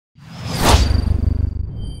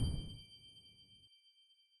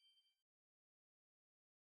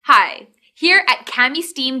Hi, here at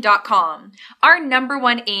Camisteam.com, our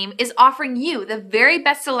 #1 aim is offering you the very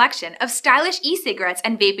best selection of stylish e-cigarettes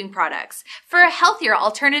and vaping products for a healthier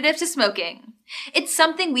alternative to smoking. It's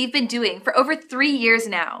something we've been doing for over 3 years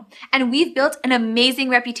now, and we've built an amazing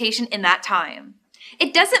reputation in that time.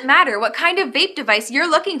 It doesn't matter what kind of vape device you're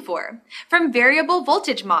looking for, from variable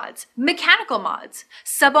voltage mods, mechanical mods,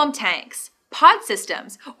 sub-ohm tanks, pod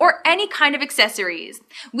systems, or any kind of accessories.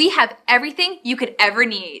 We have everything you could ever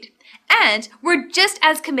need. And we're just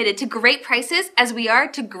as committed to great prices as we are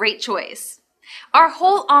to great choice. Our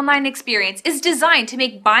whole online experience is designed to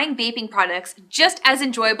make buying vaping products just as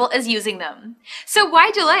enjoyable as using them. So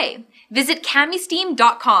why delay? Visit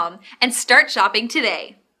Camisteam.com and start shopping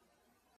today.